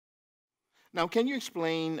Now, can you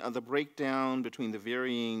explain the breakdown between the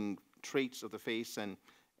varying traits of the face and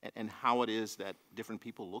how it is that different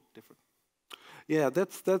people look different? Yeah,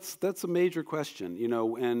 that's a major question, you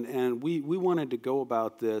know, and we wanted to go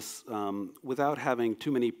about this without having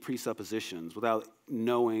too many presuppositions, without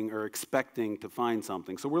knowing or expecting to find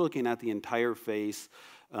something. So we're looking at the entire face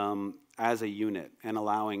as a unit and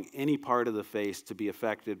allowing any part of the face to be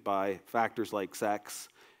affected by factors like sex,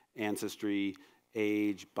 ancestry,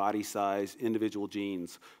 age, body size, individual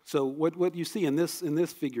genes. So what you see in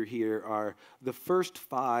this figure here are the first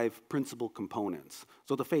 5 principal components.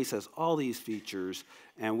 So the face has all these features,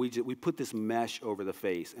 and we put this mesh over the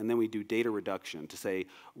face, and then we do data reduction to say,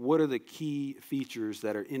 what are the key features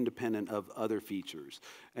that are independent of other features?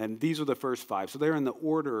 And these are the first 5. So they're in the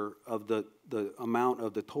order of the amount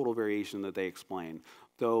of the total variation that they explain.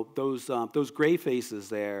 Though those gray faces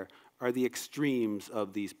there are the extremes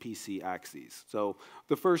of these PC axes. So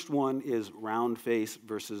the first one is round face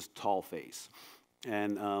versus tall face.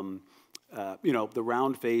 And you know, the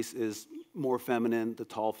round face is more feminine, the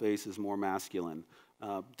tall face is more masculine.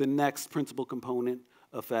 The next principal component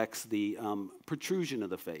affects the protrusion of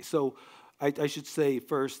the face. So I should say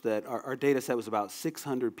first that our data set was about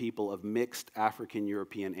 600 people of mixed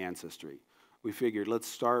African-European ancestry. We figured let's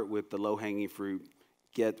start with the low-hanging fruit,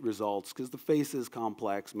 get results, because the face is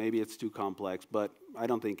complex. Maybe it's too complex, but I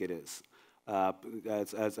don't think it is,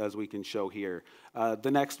 as we can show here.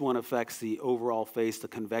 The next one affects the overall face, the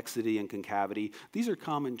convexity and concavity. These are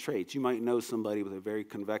common traits. You might know somebody with a very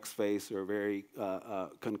convex face or a very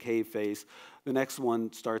concave face. The next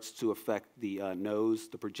one starts to affect the nose,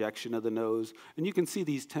 the projection of the nose. And you can see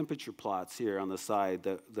these temperature plots here on the side,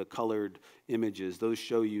 the colored images. Those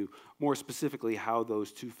show you more specifically how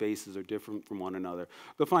those two faces are different from one another.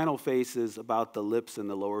 The final face is about the lips and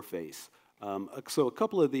the lower face. So a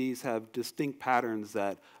couple of these have distinct patterns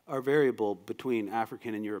that are variable between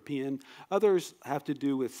African and European. Others have to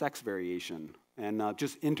do with sex variation and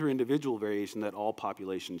just inter-individual variation that all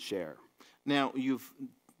populations share. Now, you've,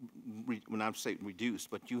 when I say reduced,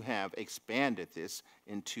 but you have expanded this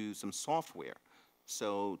into some software.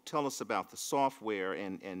 So tell us about the software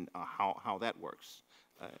and how that works.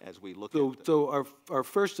 As we look at So our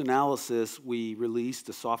first analysis, we released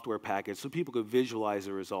a software package so people could visualize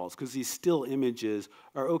the results, because these still images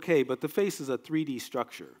are okay, but the face is a 3D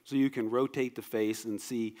structure. So you can rotate the face and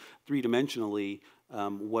see three-dimensionally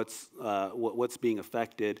what's being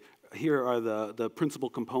affected. Here are the principal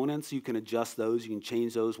components. You can adjust those. You can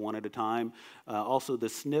change those one at a time. Also the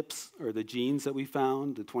SNPs, or the genes that we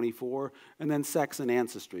found, the 24, and then sex and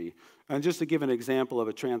ancestry. And just to give an example of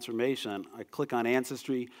a transformation, I click on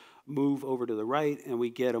ancestry, move over to the right, and we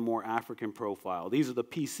get a more African profile. These are the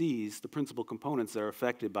PCs, the principal components that are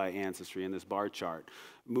affected by ancestry in this bar chart.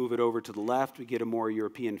 Move it over to the left, we get a more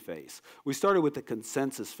European face. We started with the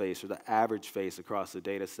consensus face, or the average face across the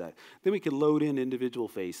data set. Then we could load in individual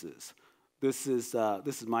faces. This is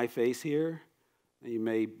my face here. You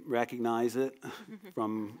may recognize it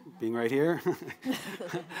from being right here.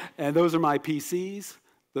 And those are my PCs,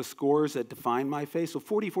 the scores that define my face. So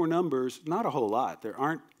 44 numbers, not a whole lot. There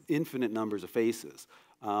aren't infinite numbers of faces.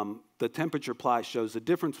 The temperature plot shows the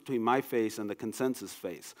difference between my face and the consensus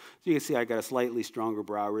face. So you can see I got a slightly stronger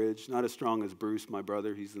brow ridge, not as strong as Bruce, my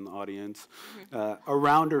brother, he's in the audience. A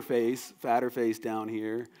rounder face, fatter face down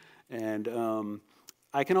here. And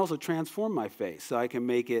I can also transform my face, so I can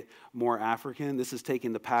make it more African. This is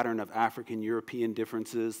taking the pattern of African-European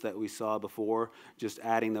differences that we saw before, just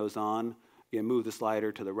adding those on. Again, move the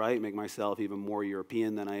slider to the right, make myself even more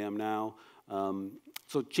European than I am now.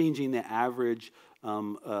 So changing the average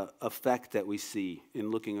effect that we see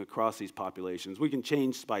in looking across these populations. We can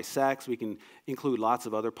change by sex. We can include lots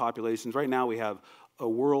of other populations. Right now we have a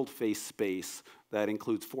world face space that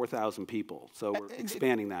includes 4,000 people. So we're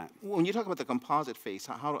expanding that. When you talk about the composite face,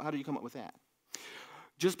 how do you come up with that?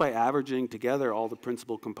 Just by averaging together all the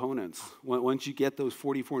principal components. Once you get those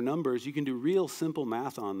 44 numbers, you can do real simple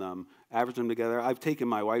math on them, average them together. I've taken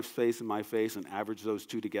my wife's face and my face and averaged those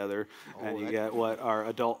two together, and you get what our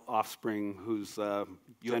adult offspring, who's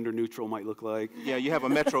gender neutral, might look like. Yeah, you have a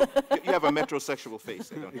metrosexual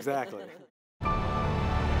face. Exactly.